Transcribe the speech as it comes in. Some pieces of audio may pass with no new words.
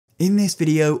In this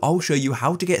video, I'll show you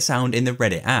how to get sound in the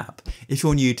Reddit app. If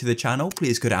you're new to the channel,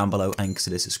 please go down below and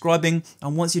consider subscribing.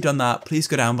 And once you've done that, please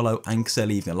go down below and consider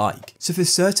leaving a like. So for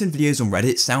certain videos on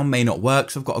Reddit, sound may not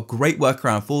work. So I've got a great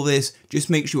workaround for this.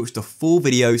 Just make sure it's the full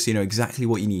video so you know exactly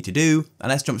what you need to do. And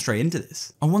let's jump straight into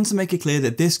this. I want to make it clear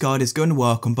that this guide is going to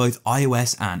work on both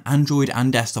iOS and Android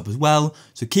and desktop as well.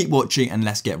 So keep watching and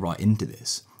let's get right into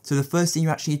this. So the first thing you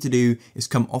actually need to do is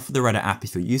come off of the Reddit app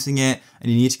if you're using it,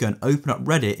 and you need to go and open up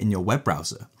Reddit in your web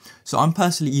browser. So I'm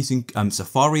personally using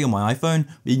Safari on my iPhone,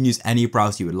 but you can use any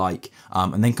browser you would like,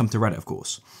 and then come to Reddit, of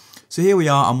course. So here we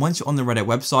are, and once you're on the Reddit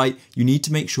website, you need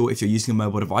to make sure if you're using a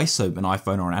mobile device, so an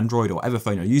iPhone or an Android or whatever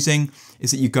phone you're using,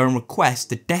 is that you go and request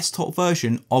the desktop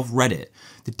version of Reddit.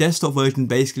 The desktop version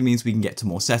basically means we can get to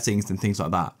more settings and things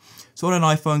like that. So on an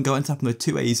iPhone, go and tap on the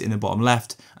two A's in the bottom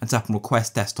left and tap on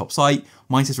request desktop site.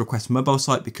 Mine says request mobile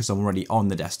site because I'm already on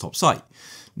the desktop site.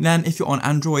 Then if you're on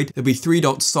Android, there'll be three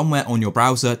dots somewhere on your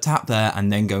browser, tap there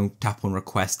and then go and tap on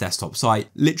request desktop site.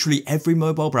 Literally every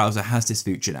mobile browser has this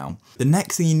feature now. The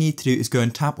next thing you need to do is go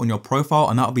and tap on your profile,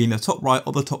 and that'll be in the top right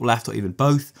or the top left or even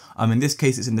both. In this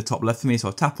case, it's in the top left for me, so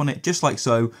I'll tap on it just like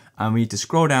so. And we need to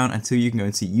scroll down until you can go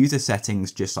and see user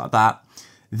settings just like that.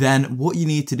 Then what you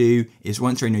need to do is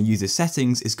once you're in your user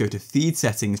settings is go to feed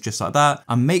settings just like that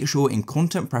and make sure in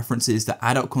content preferences that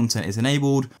adult content is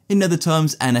enabled. In other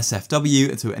terms,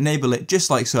 NSFW, to enable it just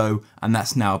like so, and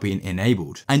that's now been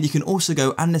enabled. And you can also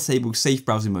go and disable safe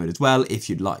browsing mode as well if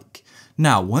you'd like.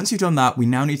 Now, once you've done that, we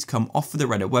now need to come off of the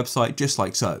Reddit website just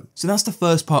like so. So that's the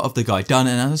first part of the guide done,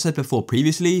 and as I said before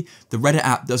previously, the Reddit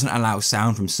app doesn't allow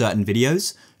sound from certain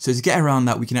videos. So to get around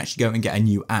that, we can actually go and get a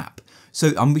new app. So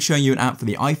I'm going to be showing you an app for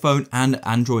the iPhone and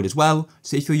Android as well.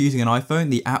 So if you're using an iPhone,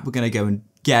 the app we're going to go and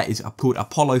get is called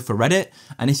Apollo for Reddit.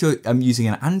 And if you're using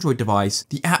an Android device,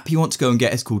 the app you want to go and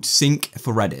get is called Sync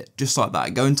for Reddit. Just like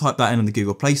that. Go and type that in on the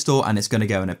Google Play Store and it's going to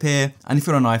go and appear. And if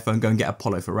you're on an iPhone, go and get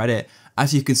Apollo for Reddit.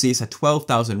 As you can see, it's had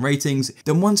 12,000 ratings.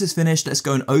 Then once it's finished, let's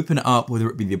go and open it up, whether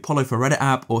it be the Apollo for Reddit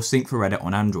app or Sync for Reddit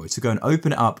on Android. So go and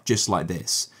open it up just like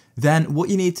this. Then what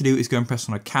you need to do is go and press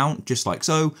on account just like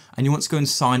so, and you want to go and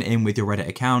sign in with your Reddit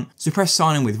account. So press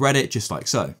sign in with Reddit just like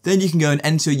so. Then you can go and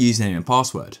enter your username and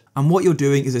password. And what you're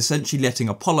doing is essentially letting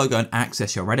Apollo go and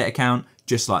access your Reddit account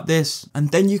just like this. And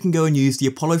then you can go and use the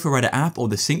Apollo for Reddit app or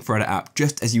the Sync for Reddit app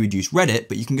just as you would use Reddit,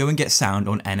 but you can go and get sound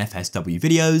on NFSW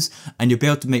videos and you'll be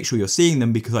able to make sure you're seeing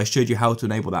them because I showed you how to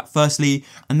enable that firstly.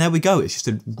 And there we go. It's just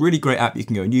a really great app you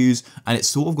can go and use, and it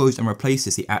sort of goes and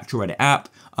replaces the actual Reddit app.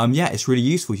 Yeah, it's really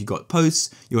useful. You've got posts,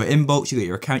 your inbox, you got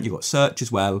your account, you've got search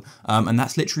as well. And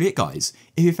that's literally it, guys.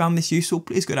 If you found this useful,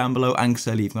 please go down below and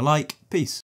consider leaving a like. Peace.